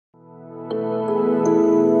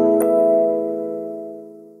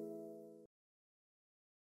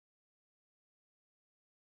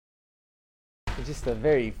just a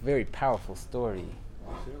very, very powerful story.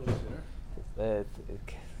 There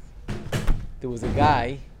was a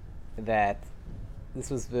guy that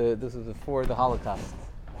this was before the Holocaust,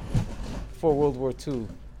 before World War II,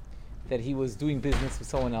 that he was doing business with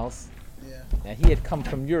someone else. Yeah. And he had come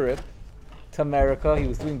from Europe to America. He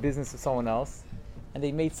was doing business with someone else, and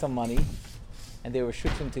they made some money, and they were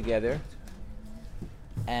shooting together.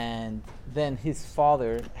 And then his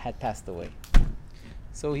father had passed away.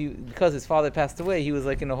 So because his father passed away, he was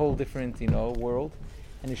like in a whole different, world.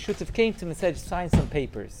 And his shutef came to him and said, sign some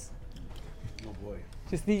papers. Oh boy.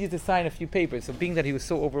 Just need you to sign a few papers. So being that he was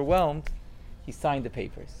so overwhelmed, he signed the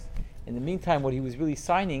papers. In the meantime, what he was really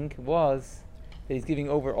signing was that he's giving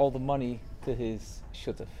over all the money to his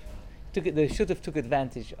shutef. The shutef took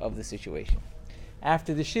advantage of the situation.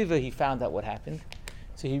 After the shiva, he found out what happened.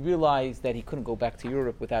 So he realized that he couldn't go back to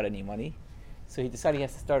Europe without any money. So he decided he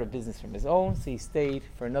has to start a business from his own. So he stayed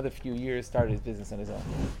for another few years, started his business on his own.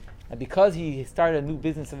 And because he started a new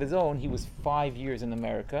business of his own, he was 5 years in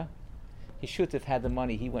America. He should have had the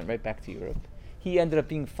money. He went right back to Europe. He ended up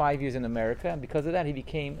being 5 years in America, and because of that, he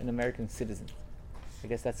became an American citizen. I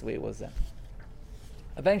guess that's the way it was then.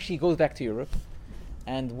 Eventually, he goes back to Europe,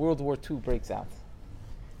 and World War II breaks out.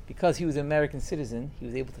 Because he was an American citizen, he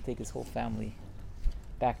was able to take his whole family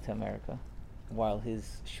back to America, while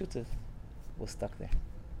his shutef was stuck there.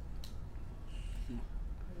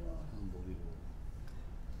 Unbelievable.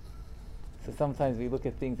 So sometimes we look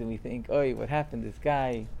at things and we think, "Oh, what happened? This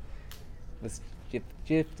guy was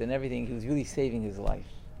gypped and everything. He was really saving his life."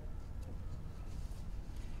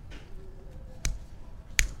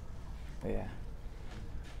 Yeah.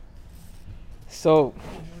 So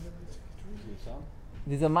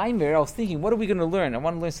there's a maimer. I was thinking, what are we going to learn? I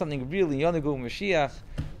want to learn something really. Yonagu Moshiach.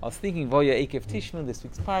 I was thinking, Voya Ekev Tishman, this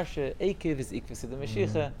week's parsha. Ekev is Ikvus the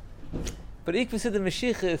Mashiach. But Ikvus the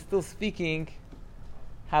Mashiach is still speaking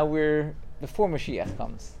how we're before Moshiach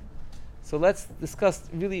comes. So let's discuss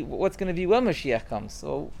really what's going to be when Moshiach comes.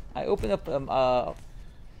 So I open up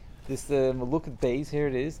this Malukot Beis. Here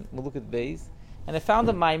it is, Malukot Beis. And I found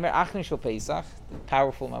a Maimer, Achrin Shel Pesach, the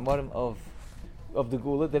powerful Maimerim of the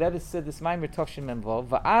Gula. The Rebbe said this Maimer Tavshin Memvav.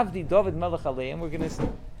 Va'avdi David Melech Aleim. We're going to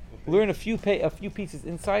learn a few pieces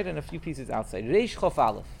inside and a few pieces outside. Reish Chof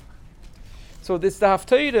Aleph. So this is the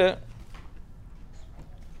haftorah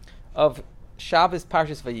of Shabbos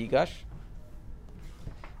Parshas Vayigash.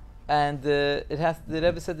 And the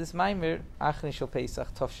Rebbe said this Maimer, Achrin Shel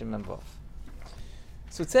Pesach Tavshin Memvav.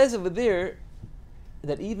 So it says over there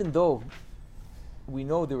that even though we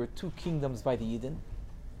know there were two kingdoms by the Yidden,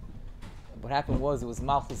 what happened was it was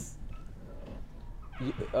Malchus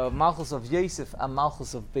of Yosef and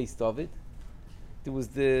Malchus of Beis David. There was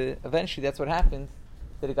eventually that's what happened,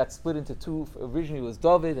 that it got split into two. Originally it was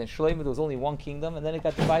David and Shlomo, there was only one kingdom, and then it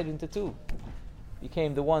got divided into two.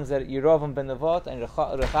 Became the ones that Yeravam ben Nevat and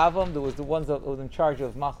Rechavam. There was the ones that were in charge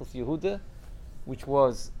of Malchus Yehuda, which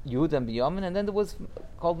was Yehuda and Binyamin, and then there was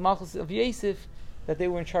called Malchus of Yosef, that they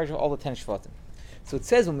were in charge of all the 10 Shvatim. So it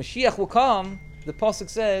says when Mashiach will come, the pasuk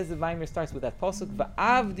says, the Maimer starts with that pasuk,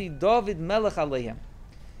 Va'avdi David melech aleihem.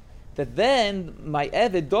 That then my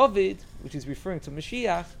Eved David, which is referring to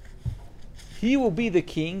Mashiach, he will be the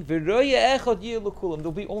king. V'roya echad yeh l'kulam.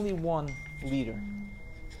 There'll be only one leader.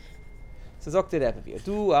 So Zok the Rebbe,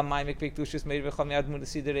 Du am Maimer Pektushis Meir v'cham yadmu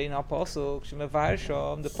l'siderei na pasuk shemevar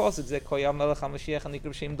sham. The pasuk zeh koyam melech HaMashiach and nikra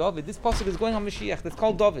b'shem David. This pasuk is going on Mashiach. That's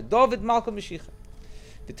called David. David Malka Mashiach.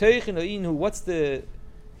 What's the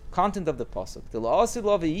content of the pasuk? The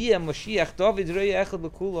la'asilavi Mashiach David roya echad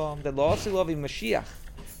l'kulam. The la'asilavi Mashiach,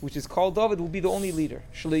 which is called David, will be the only leader.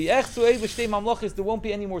 There won't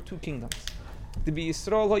be any more two kingdoms. To be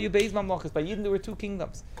Yisrael hoyu beis mamlachis. By Yidden there were two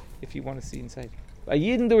kingdoms. If you want to see inside, by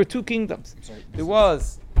Yidden there were two kingdoms. There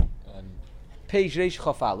was page Reish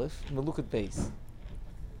Chaf Aleph, Malukot Beis.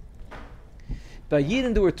 By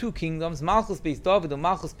Yidden there were two kingdoms: Malchus Beis David and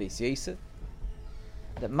Malchus Beis Yosef.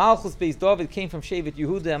 That Malchus Beis David came from Shevet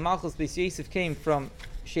Yehuda and Malchus Beis Yosef came from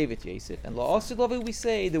Shevet Yosef. And la'asilavi we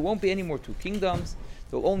say there won't be any more two kingdoms.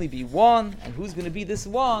 There will only be one, and who's going to be this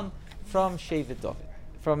one? From Shevet David,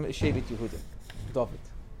 from Shevet Yehuda, David.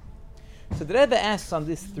 So the Rebbe asks on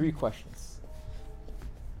this 3 questions.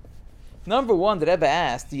 Number 1, the Rebbe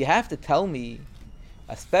asks, do you have to tell me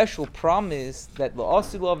a special promise that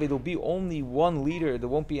la'asilavi there will be only one leader, there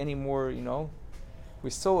won't be any more, we're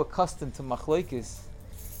so accustomed to machlokes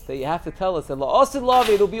that you have to tell us that la'asilavi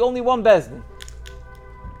there will be only one bezdin.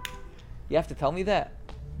 You have to tell me that.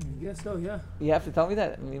 I guess so, yeah. You have to tell me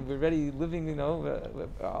that. I mean, we're already living,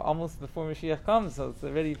 almost before Mashiach comes, so it's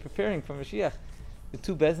already preparing for Mashiach. The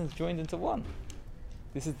two bezins joined into one.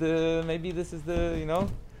 This is the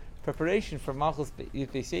preparation for Malchus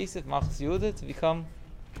Beis Yosef, Malchus Yehuda to become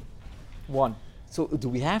one. So do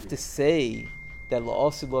we have to say that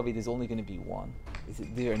La'asid Lavi there's only going to be one? Is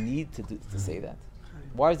there a need to say that?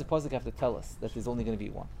 Why does the pasuk have to tell us that there's only going to be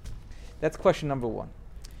one? That's question number one.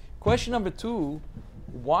 Question number two,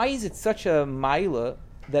 why is it such a maila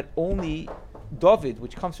that only David,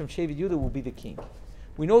 which comes from Shevet Yehuda, will be the king?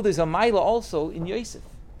 We know there's a maila also in Yosef.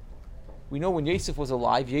 We know when Yosef was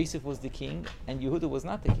alive, Yosef was the king, and Yehuda was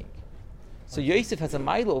not the king. So Yosef has a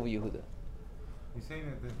maila over Yehuda. You're saying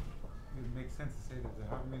that it makes sense to say that there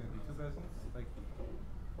haven't been two persons? Like,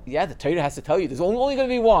 yeah, the Torah has to tell you there's only going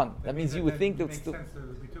to be one. That means you would think there'll still. Makes sense that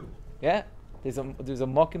there'll be two. Yeah, there's a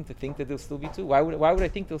mokim to think that there'll still be two. Why would I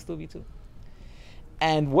think there'll still be two?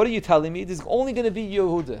 And what are you telling me? There's only going to be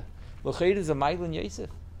Yehuda. L'chayr is a maila in Yosef.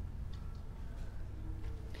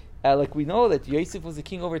 Like we know that Yosef was the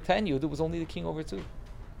king over 10, Yehuda was only the king over 2.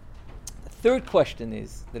 The third question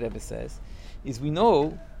is, the Rebbe says, is we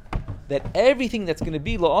know that everything that's going to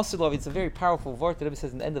be La'asid, it's a very powerful word. The Rebbe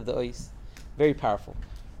says in the end of the Ois, very powerful.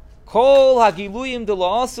 Kol hagiluyim de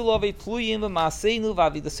La'asid tluyim v'ma'aseinu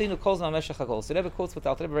v'avidasenu kol zman meshach hagol. So the Rebbe quotes what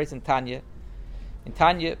the Rebbe writes in Tanya,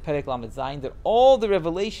 Perek Lamed Zayin, that all the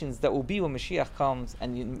revelations that will be when Moshiach comes,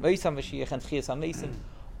 and Meisam Mashiach and Chias HaMeisim,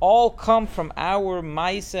 all come from our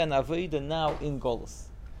Maisa and Avodah now in Golus.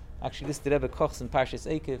 Actually, this the Rebbe kochs in Parshas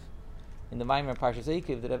Eikev, in the Maimer Parshas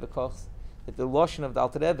Eikev, the Rebbe kochs that the Lashon of the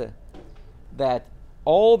Alter Rebbe, that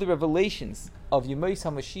all the revelations of Yemois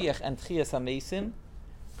HaMashiach and Chias HaMeisim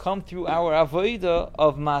come through our Avodah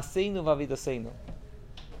of Maaseinu Vavidaseinu.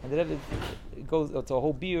 And the Rebbe goes to a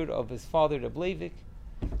whole beard of his father, the Bleivik,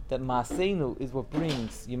 that Maaseinu is what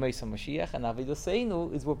brings Yemois HaMashiach, and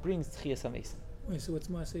Avidaseinu is what brings Chias HaMeisim. Wait, so what's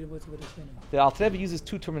Ma'aseh? What's Avidaseinu? The Alter Rebbe uses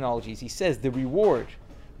two terminologies. He says the reward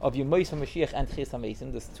of Yemois HaMashiach and Chias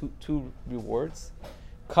HaMeisim, there's two rewards,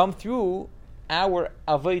 come through our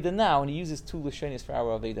Avodah now, and he uses two Lashonis for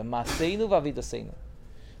our Avodah, Maaseinu Vavidaseinu.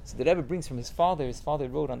 So the Rebbe brings from his father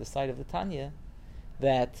wrote on the side of the Tanya,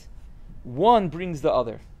 that one brings the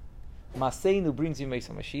other. Maaseinu brings Yemois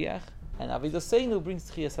HaMashiach, and Avidaseinu brings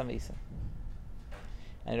Chias HaMeisim.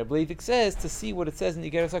 And Rabbi Leivik says, to see what it says in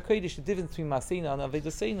the Igeres HaKodesh, the difference between Maaseinu and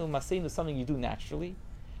Avidaseinu. Maaseinu is something you do naturally.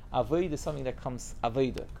 Avodah is something that comes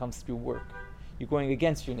through work. You're going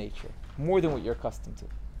against your nature, more than what you're accustomed to.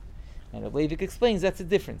 And Rabbi Leivik explains that's the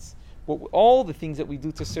difference. All the things that we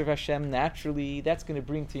do to serve Hashem naturally, that's going to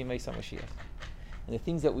bring to Yemois HaMashiach. And the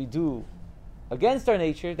things that we do against our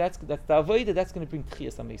nature, that's the Avodah, that's going to bring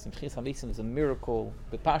Chias HaMeisim. Chias HaMeisim is a miracle,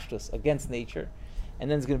 bepashtus, against nature.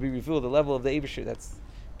 And then it's going to be revealed the level of the Eibusher that's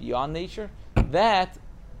beyond nature. That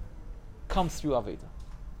comes through Avodah.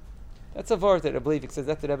 That's a word that Rabbi Leivik says,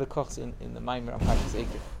 that's the Rebbe kochs in the Maimer on Parshas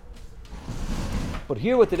Eikev. But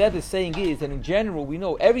here what the Rebbe is saying is that in general we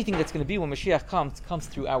know everything that's going to be when Mashiach comes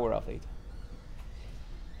through our Avodah.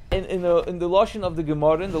 In the Lashon of the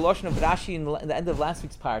Gemara, in the Lashon of Rashi in the end of last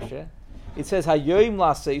week's Parsha, it says, Hayoim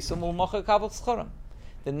la'seisum u'mocha kabel tzchoram.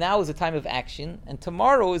 That now is a time of action, and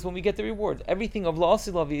tomorrow is when we get the reward. Everything of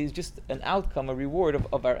La'asid Lavi is just an outcome, a reward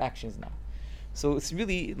of our actions now. So it's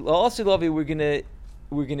really La'asid Lavi.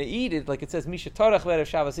 We're gonna eat it like it says Misha Tarach Ve'erev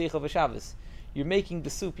Shabbos Eichel V'Shabbos. You're making the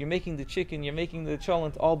soup, you're making the chicken, you're making the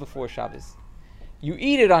cholent all before Shabbos. You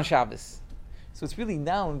eat it on Shabbos. So it's really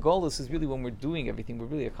now in Golus is really when we're doing everything. We're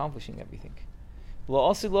really accomplishing everything.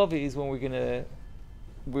 La'asid Lavi is when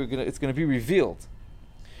it's gonna be revealed.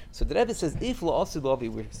 So the Rebbe says, if La'asid Lavi,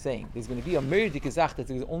 we're saying, there's going to be a Merdik Gezach, that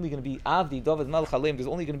there's only going to be Avdi, David, Melech Aleim, there's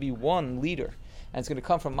only going to be one leader, and it's going to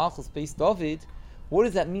come from Malchus based David, what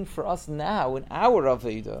does that mean for us now, in our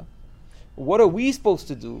Aveda? What are we supposed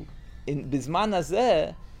to do in Bizman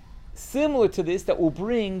Hazeh, similar to this, that will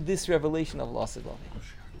bring this revelation of La'asid Lavi?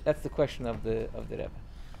 That's the question of the Rebbe.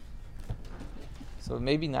 So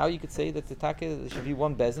maybe now you could say that the Taka, there should be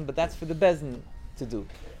one Bezin, but that's for the Bezin to do.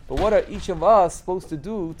 But what are each of us supposed to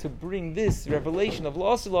do to bring this revelation of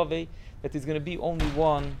La'asid Lavi, that there's going to be only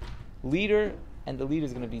one leader, and the leader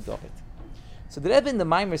is going to be David? So the Rebbe in the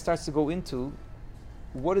Maimer starts to go into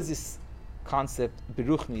what is this concept,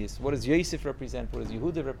 Beruchnius? What does Yosef represent? What does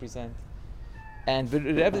Yehuda represent? And the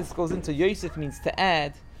Rebbe goes into Yosef means to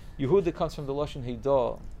add. Yehuda comes from the Lashon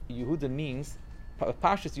Heidah. Yehuda means,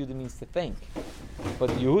 Pashas Yehuda means to thank. But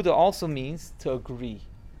Yehuda also means to agree.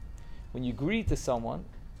 When you agree to someone,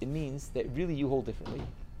 it means that really you hold differently.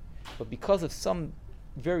 But because of some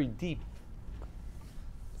very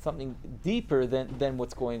something deeper than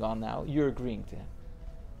what's going on now, you're agreeing to him.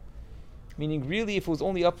 Meaning really if it was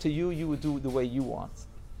only up to you, you would do it the way you want.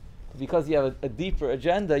 Because you have a deeper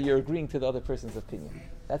agenda, you're agreeing to the other person's opinion.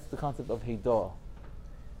 That's the concept of Heidah.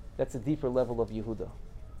 That's a deeper level of Yehuda.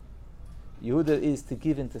 Yehuda is to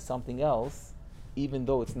give into something else, even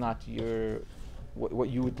though it's not what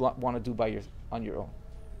you would want to do on your own.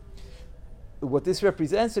 What this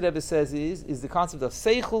represents, the Rebbe says, is the concept of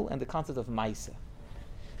seichel and the concept of maisa.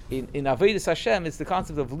 In Avodas Hashem, it's the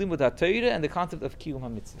concept of limud haTorah and the concept of kiyum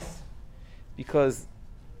hamitzvos. Because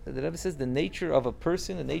the Rebbe says the nature of a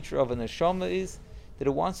person, the nature of a neshama is that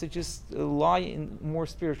it wants to just lie in more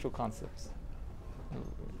spiritual concepts.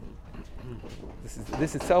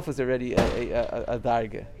 This itself is already a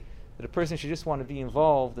darga. That a person should just want to be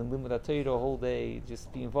involved in limud haTorah a whole day,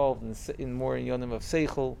 just be involved in more in yonim of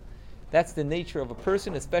seichel. That's the nature of a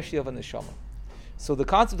person, especially of a neshama. So the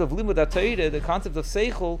concept of limud haTorah, the concept of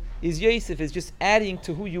seichel, is Yosef, is just adding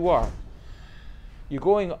to who you are. You're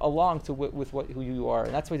going along with who you are,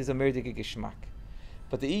 and that's why there's a merdik geshmak.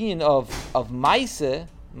 But the union of maisa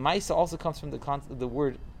also comes from the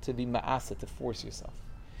word to be ma'asa, to force yourself.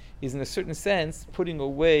 Is in a certain sense putting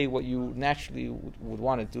away what you naturally would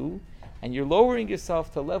want to do, and you're lowering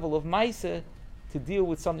yourself to a level of maisa to deal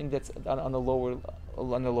with something that's on a lower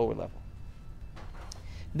level.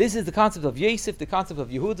 This is the concept of Yosef, the concept of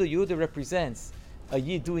Yehuda. Yehuda represents a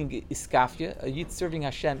Yid doing iskafia, a Yid serving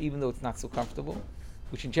Hashem even though it's not so comfortable,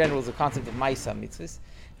 which in general is the concept of Maisa mitzvahs.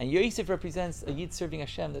 And Yosef represents a Yid serving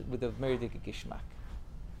Hashem with a meridik gishmak.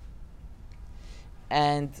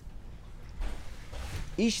 And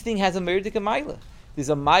each thing has a meridik maila. There's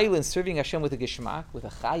a maila in serving Hashem with a gishmak, with a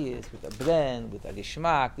chayis, with a bren, with a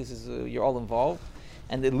gishmak. This is you're all involved.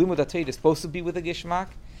 And the limud haTorah is supposed to be with a gishmak.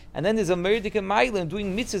 And then there's a meridik maila in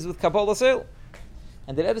doing mitzvahs with Kabbalah Seil.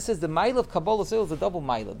 And the Rebbe says the maila of Kabbalah Seil is a double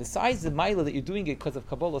maila. Besides the maila that you're doing it because of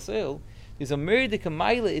Kabbalah Seil, there's a meridik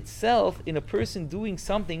maila itself in a person doing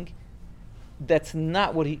something that's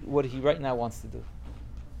not what he right now wants to do.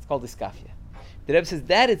 It's called iskafia. The Rebbe says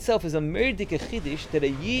that itself is a meridik chidish, that a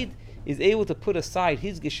Yid is able to put aside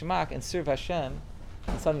his gishmak and serve Hashem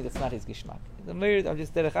in something that's not his gishmak. The merid, I'm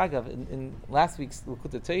just derech agav, in last week's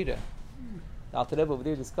Likutei Torah, the Alter Rebbe over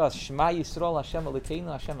there discussed Shema Yisrael Hashem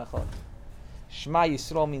Elokeinu Hashem Echad. Shema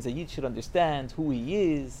Yisrael means a Yid should understand who he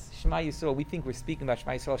is. Shema Yisrael, we think we're speaking about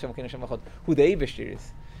Shema Yisrael Hashem Elokeinu Hashem Echad, who the Eibishter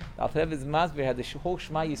is. The Alter Rebbe's Masber had the whole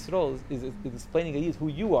Shema Yisrael is explaining a Yid who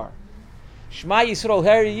you are. Shema Yisrael,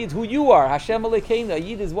 Her Yid, who you are. Hashem Elokeinu, a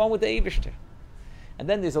Yid is one with the Eibishter. And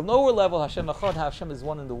then there's a lower level, Hashem Echad, how Hashem is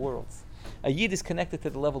one in the worlds. A Yid is connected to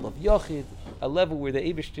the level of Yochid, a level where the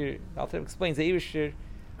Eibishter, the Alter Rebbe explains, the Eibishter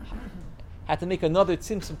had to make another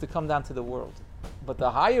tzimtzum to come down to the world. But the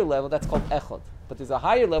higher level, that's called Echad. But there's a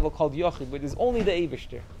higher level called Yochid, where there's only the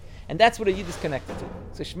Eibishter. And that's what a Yid is connected to.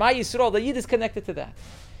 So Shema Yisrael, the Yid is connected to that.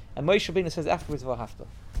 And Moshe Rabbeinu says afterwards, V'haftorah.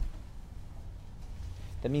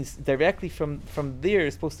 That means directly from there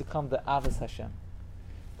is supposed to come the Avos Hashem.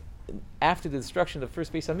 After the destruction of the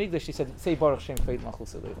first Beis HaMikdash, he said, say Baruch Shem Kved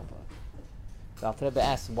Malchus Eloheinu V'ad. The Alter Rebbe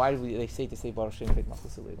asks, why do they say to say Baruch Shem Kved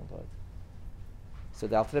Malchus Eloheinu V'ad? So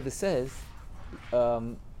the Alter Rebbe says,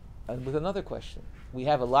 and with another question, we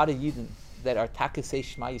have a lot of Yidden that are Takasei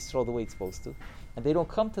Shema Yisrael the way it's supposed to, and they don't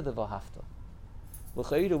come to the V'haftorah.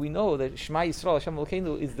 L'chayira, we know that Shema Yisrael Hashem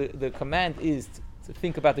Elokeinu is the command is to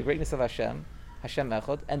think about the greatness of Hashem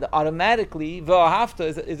Echad, and automatically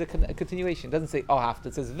V'haftorah is a continuation. It doesn't say Haftorah,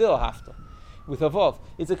 it says V'haftorah with a vav.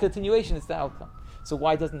 It's a continuation. It's the outcome. So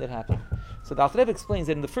why doesn't it happen? So the Alter Rebbe explains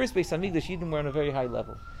that in the first Beis HaMikdash, Yidden were on a very high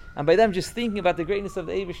level, and by them just thinking about the greatness of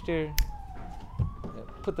the Eibishter,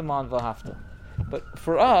 put them on V'haftorah. But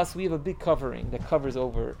for us, we have a big covering that covers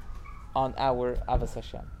over on our Avos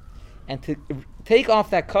Hashem, and to take off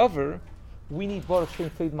that cover, we need Baruch Shem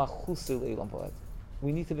Kved Malchus Eloheinu V'ad.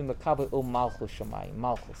 We need to be Makabel O Malchus Shamayim,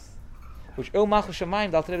 Malchus. Which O Malchus Shamayim,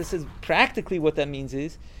 the Alter Rebbe says, practically what that means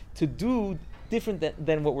is to do different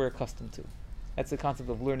than what we're accustomed to. That's the concept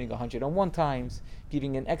of learning 101 times,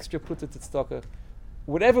 giving an extra putah tzedakah.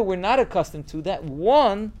 Whatever we're not accustomed to, that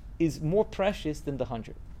one is more precious than the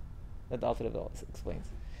 100. That the Alter Rebbe explains.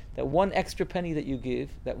 That one extra penny that you give,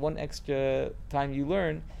 that one extra time you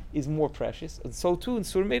learn, is more precious. And so too in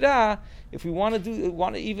Sur Meirah, if we want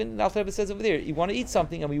to even the Alter Rebbe says over there, you want to eat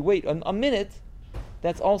something and we wait a minute,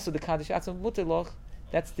 that's also the Kaddish Atzam Muterloch,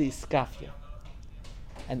 that's the Skafia.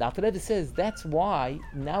 And the Alter Rebbe says that's why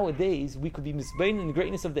nowadays we could be misbein in the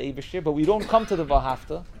greatness of the Eibishter, but we don't come to the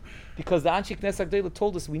V'haftorah, because the Anshe Knesset Agdela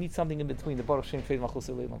told us we need something in between, the Baruch Shem Kved Malchus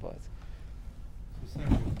Eloheinu V'ad. We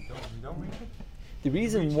don't reach it? The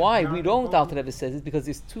reason why we don't, the Alter Rebbe says, is because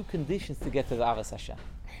there's two conditions to get to the Avos Hashem.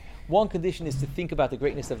 One condition is to think about the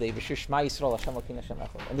greatness of the Eibishter, Shema Yisrael Hashem Elokeinu Hashem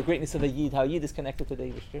Echad, and the greatness of the Yid, how Yid is connected to the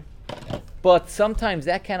Eibishter. But sometimes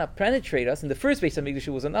that cannot penetrate us. In the first Beis HaMikdash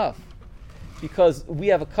it was enough, because we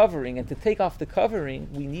have a covering, and to take off the covering,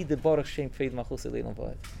 we need the Baruch Shem Kved Malchus Eloheinu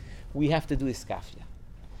V'ad. we have to do iskafia.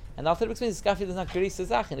 And Alter Rebbe explains iskafia is not gerisa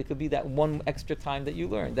zachin. It could be that one extra time that you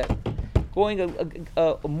learn, that going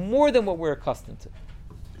more than what we're accustomed to.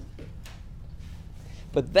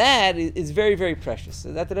 But that is very, very precious.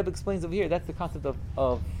 So that the Rebbe explains over here, that's the concept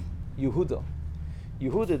of Yehuda.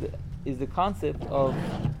 Yehuda is the concept of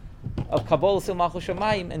Kabbalah Sil Malchus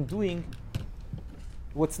Shamayim and doing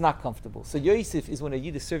what's not comfortable. So Yosef is when a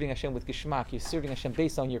Yid is serving Hashem with Geshmak, you're serving Hashem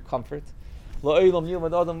based on your comfort. It's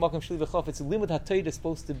limud ha-Torah is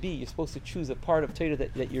supposed to be, you're supposed to choose a part of Torah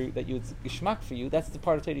that it's Geshmak for you. That's the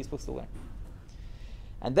part of Torah you're supposed to learn.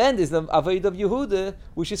 And then there's the Avodah of Yehuda,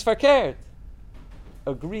 which is fakert,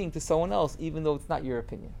 agreeing to someone else even though it's not your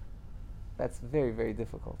opinion. That's very, very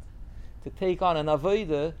difficult. To take on an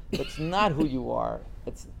Avodah that's not who you are,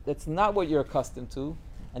 that's not what you're accustomed to,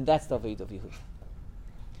 and that's the Avodah of Yehuda.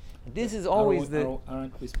 And this is always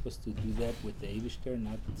aren't we supposed to do that with the Eivishter,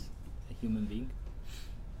 not a human being?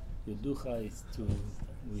 Yeducha is to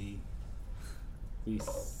we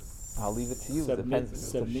I'll leave it to you.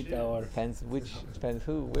 Submit our Depends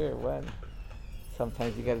who, where, when.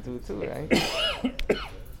 Sometimes you got to do it too, right?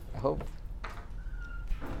 I hope.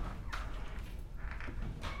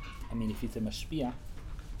 I mean, if it's a mashpia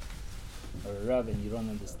or a rav and you don't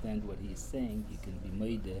understand what he's saying, you can be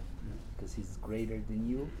made because he's greater than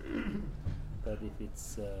you. But if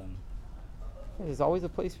it's there's always a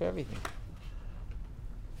place for everything.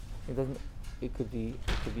 It doesn't. It could be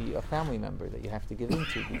a family member that you have to give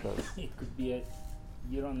into because it could be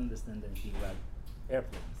you don't understand anything about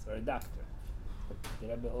airplanes or a doctor. But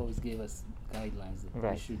the Rebbe always gave us guidelines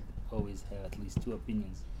that we should always have at least two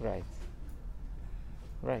opinions. Right.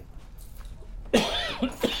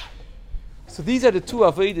 So these are the two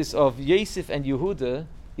avodas of Yosef and Yehuda.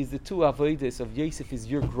 Is the two avodas of Yosef is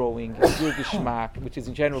your growing, is your geshmak, which is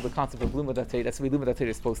in general the concept of limud ha-Torah. That's the way limud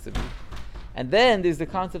ha-Torah is supposed to be. And then there's the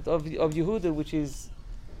concept of Yehuda, which is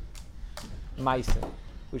Maisa,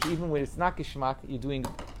 which even when it's not Geshmak, you're doing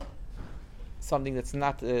something that's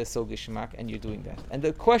not so Geshmak, and you're doing that. And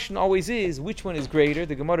the question always is, which one is greater?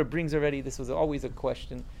 The Gemara brings already, this was always a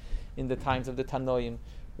question in the times of the Tanoim,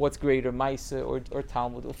 what's greater, Maisa or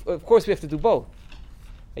Talmud? Of course we have to do both.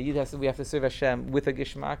 We have to serve Hashem with a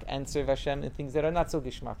Geshmak and serve Hashem in things that are not so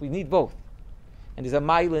Geshmak. We need both. And there's a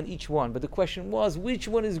mile in each one. But the question was, which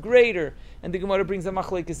one is greater? And the Gemara brings a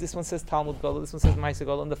machlekes. This one says Talmud Gadol, this one says Maisa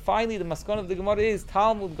Gadol. And finally, the maskon of the Gemara is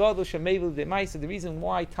Talmud Gadol Shemevil de Maisa. The reason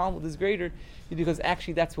why Talmud is greater is because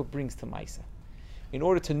actually that's what brings to Maisa. In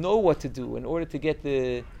order to know what to do, in order to get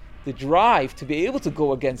the drive to be able to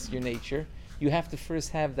go against your nature, you have to first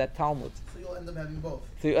have that Talmud. So you'll end up having both.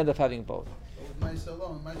 So you end up having both. But with Maisa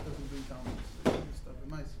alone, Maisa doesn't bring Talmud. It's stuff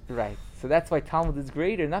with Maisa. Right. So that's why Talmud is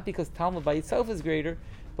greater, not because Talmud by itself is greater,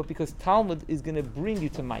 but because Talmud is going to bring you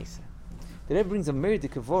to Maisa. The Rebbe brings a merit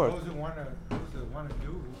kavod. Those that want to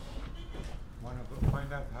do, want to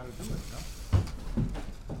find out how to do it, no?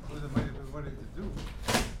 Those that might have been wanting to do,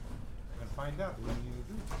 and find out what you need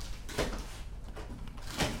to do.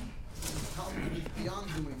 Talmud is beyond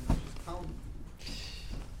doing, it's just Talmud.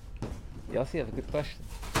 Yossi, you have a good question.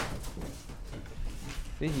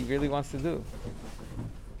 See, he really wants to do.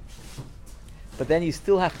 But then you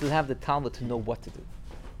still have to have the Talmud to know what to do.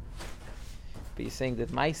 But you're saying that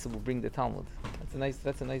Maisa will bring the Talmud. That's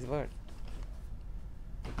a nice word.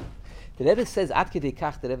 The Rebbe says, Ad Kedei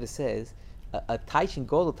Kach, the Rebbe says, a taich in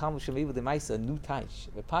Godel Talmud Shemevil de Maisa, a new taich.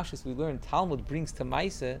 The Pashas we learn, Talmud brings to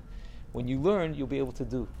Maisa. When you learn, you'll be able to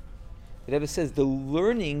do. The Rebbe says the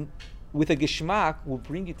learning with a Geshmak will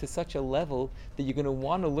bring you to such a level that you're going to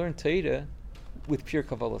want to learn Torah with pure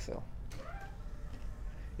Kabbalah Sel.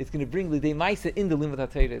 It's going to bring Lidei Maisa in the limud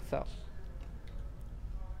ha-Torah itself.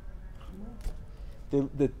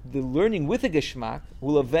 The learning with a Geshmak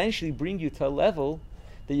will eventually bring you to a level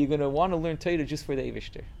that you're going to want to learn Torah just for the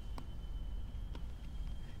Eivishter.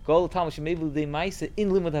 Gol Talmud Shemevil Lidei Maisa in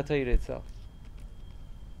limud ha-Torah itself.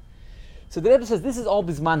 So the Rebbe says this is all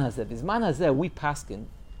Bizman Hazeh. Bizman Hazeh, we paskin,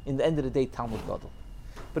 in the end of the day, Talmud Gadol.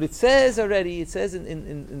 But it says in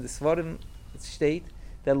the Svarim state,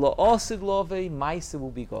 that La'asid Love Maisa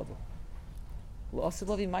will be Gadol. La'asid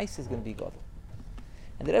Love Maisa is going to be Gadol.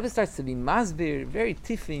 And the Rebbe starts to be masbir, very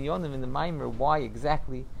tiffy in Yonim in the Maimer, why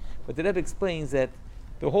exactly. But the Rebbe explains that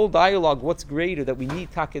the whole dialogue, what's greater, that we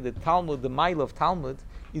need Taka, the Talmud, the mile of Talmud,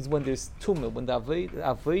 is when there's Tumah, when the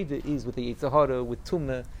Avodah is with the Yetzirah, with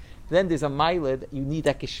Tumah, then there's a mile that you need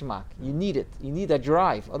that Geshmak. You need it. You need that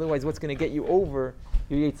drive. Otherwise, what's going to get you over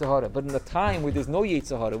your Yetzirah? But in a time where there's no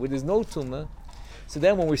Yetzirah, where there's no Tumah, so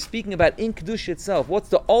then when we're speaking about in Kedusha itself, what's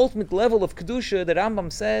the ultimate level of Kedusha that Rambam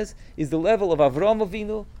says is the level of Avraham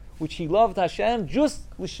Avinu, which he loved Hashem just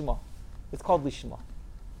Lishma. It's called Lishma.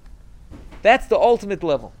 That's the ultimate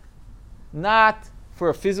level. Not for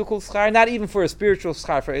a physical schar, not even for a spiritual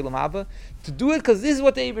schar for Elam Haba. To do it because this is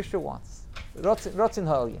what the Eibishter wants. Ratzin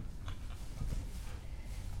ha'aliyim.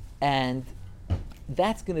 And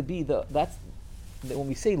that's going to be that when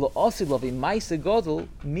we say la'asilavi, ma'isa gadol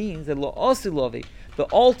means that la'asilavi, the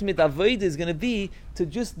ultimate avodah is going to be to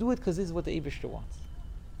just do it because this is what the Eibishter wants.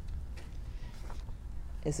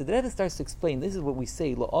 And so the Rebbe starts to explain, this is what we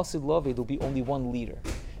say, la'asilavi, there'll be only one leader.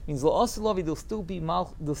 Means la'asilavi, there'll still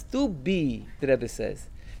be, the Rebbe says,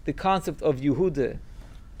 the concept of Yehuda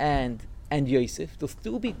and Yosef. There'll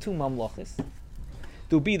still be two mamlachas.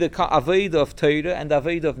 There'll be the avodah of Torah and the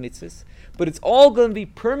avodah of mitzvahs. But it's all going to be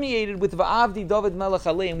permeated with Va'avdi David Melech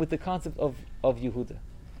Aleim, with the concept of Yehuda.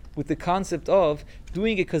 With the concept of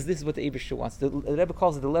doing it because this is what the Eibishter wants. The Rebbe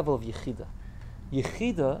calls it the level of Yechida.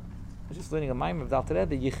 Yechida, I was just learning a maimer of the Alter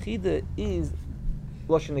Rebbe, Yechida is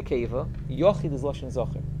Lashon Nekeva, Yochid is Lashon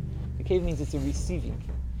Zocher. Nekeva means it's a receiving.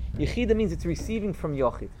 Yechida means it's receiving from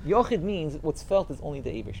Yochid. Yochid means what's felt is only the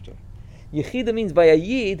Eibishter. Yechida means by a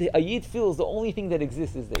Yid feels the only thing that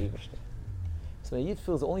exists is the Eibishter. So a Yid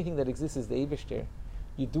feels the only thing that exists is the Eibishter.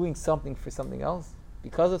 You're doing something for something else,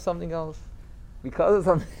 because of something else, because of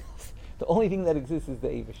something else. The only thing that exists is the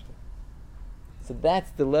Eibishter. So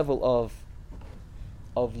that's the level of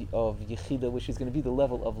Yechida, which is going to be the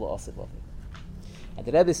level of La'asid Lavi. And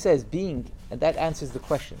the Rebbe says, and that answers the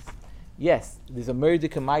questions. Yes, there's a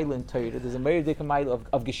Merdika Maila in Torah, there's a Merdika Maila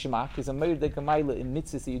of Geshmak, there's a Merdika Maila in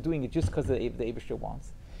Mitzvah, so you're doing it just because the Eibishter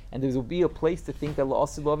wants. And there will be a place to think that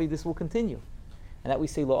La'asid Lavi, this will continue. And that we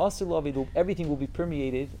say La'asid Lavi, everything will be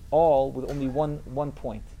permeated all with only one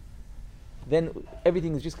point. Then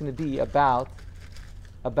everything is just going to be about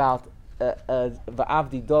Va'avdi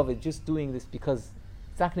David, just doing this because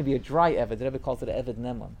it's not going to be a dry Eved. The Rebbe calls it an Eved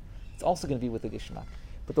Neman. It's also going to be with the Geshmak.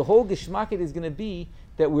 But the whole Geshmak is going to be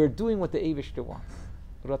that we're doing what the Eibishter wants.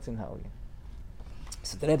 Ratzin ha'aliyim.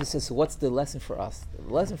 So the Rebbe says, so what's the lesson for us?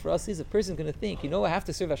 The lesson for us is a person going to think, I have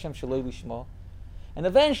to serve Hashem Shaloi Lishma. And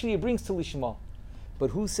eventually it brings to Lishma.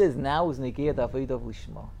 But who says now is Negei Avodah of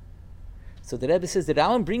Lishma? So the Rebbe says that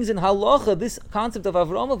Rambam brings in halacha this concept of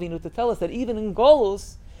Avraham Avinu to tell us that even in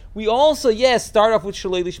Golus, we also, start off with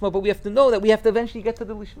Shaloi Lishma, but we have to know that we have to eventually get to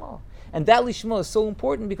the Lishma. And that Lishma is so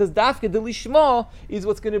important because Dafka, the Lishma, is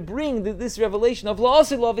what's going to bring this revelation of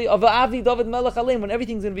La'asid Lavi, of Avdi David Melech Aleim, when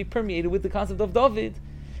everything's going to be permeated with the concept of David,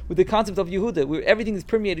 with the concept of Yehuda, where everything is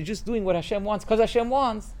permeated just doing what Hashem wants, because Hashem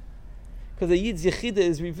wants. Because the Yid's Yechida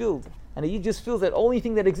is revealed. And a Yid just feels that only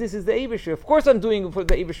thing that exists is the Eibishter. Of course I'm doing what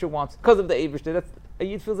the Eibishter wants, because of the Eibishter. A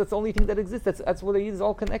Yid feels that's the only thing that exists. That's what a Yid is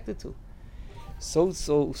all connected to. So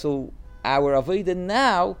our Avodah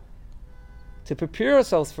now, to prepare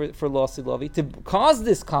ourselves for La'asid Lavi, to cause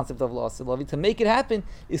this concept of La'asid Lavi, to make it happen,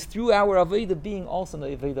 is through our Avodah being also the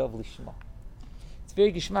Avodah of Lishma. It's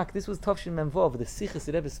very gishmak. This was Tavshin Memvav, the Sichos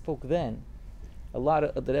the Rebbe spoke then. A lot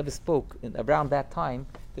of the Rebbe spoke around that time.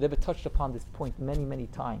 The Rebbe touched upon this point many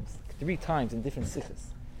times. 3 times in different sichos.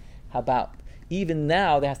 How about even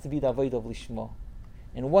now there has to be the avodah of lishma.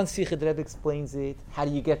 And one sicha the Rebbe explains it. How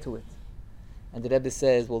do you get to it? And the Rebbe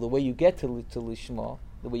says, well, the way you get to lishma,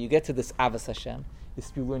 the way you get to this avas Hashem, is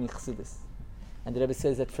through learning chassidus. And the Rebbe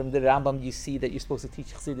says that from the Rambam you see that you're supposed to teach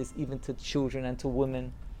chassidus even to children and to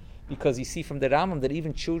women, because you see from the Rambam that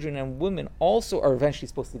even children and women also are eventually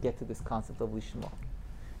supposed to get to this concept of lishma.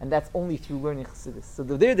 And that's only through learning chassidus. So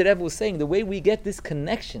there the Rebbe was saying the way we get this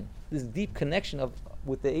connection, this deep connection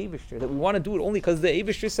with the Eibishter, that we want to do it only because the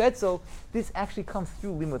Eibishter said so, this actually comes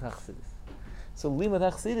through limud chassidus. So limud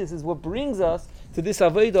chassidus is what brings us to this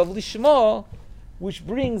avodah of lishma, which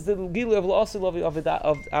brings the gilu of la'asid lavi of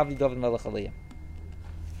Avdi David Melech Aleim.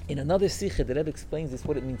 In another sikha, the Rebbe explains this,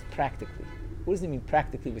 what it means practically. What does it mean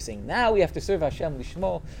practically? We're saying now we have to serve Hashem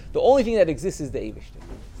lishma. The only thing that exists is the Eibishter.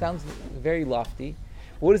 Sounds very lofty.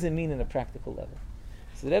 What does it mean in a practical level?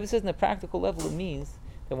 So the Rebbe says in a practical level it means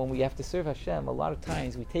that when we have to serve Hashem, a lot of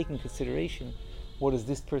times we take in consideration, what does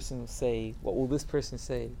this person say? What will this person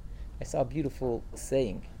say? I saw a beautiful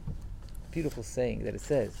saying that it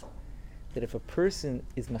says that if a person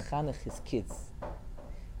is mechanech his kids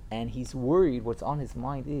and he's worried, what's on his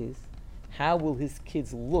mind is, how will his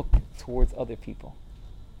kids look towards other people?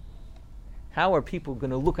 How are people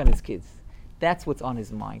going to look on his kids? That's what's on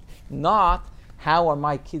his mind. Not, how are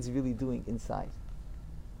my kids really doing inside?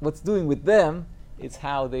 What's doing with them is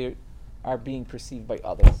how they are being perceived by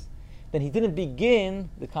others. Then he didn't begin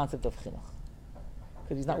the concept of chinuch.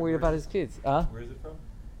 Because he's not worried about his kids. Where is it from?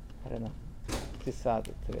 I don't know. Just saw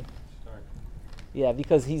it today. Start. Yeah,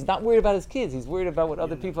 because he's not worried about his kids. He's worried about what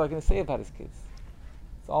other people are going to say about his kids.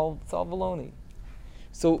 It's all baloney.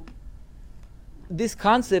 So this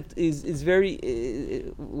concept is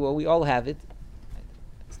very well. We all have it.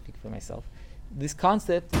 I speak for myself. This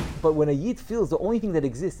concept, but when a yid feels the only thing that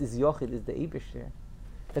exists is yochid, is the Eibishter.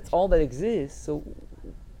 That's all that exists. So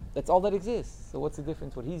that's all that exists. So what's the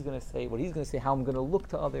difference? What he's going to say, how I'm going to look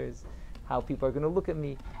to others, how people are going to look at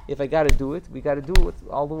me. If I got to do it, we got to do it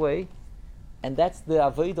all the way. And that's the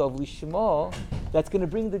avodah of lishma. That's going to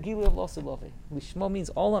bring the gilui of losulove. Lishma means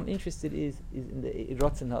all I'm interested is in the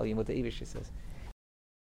rotzen halim, what the Eibishter says.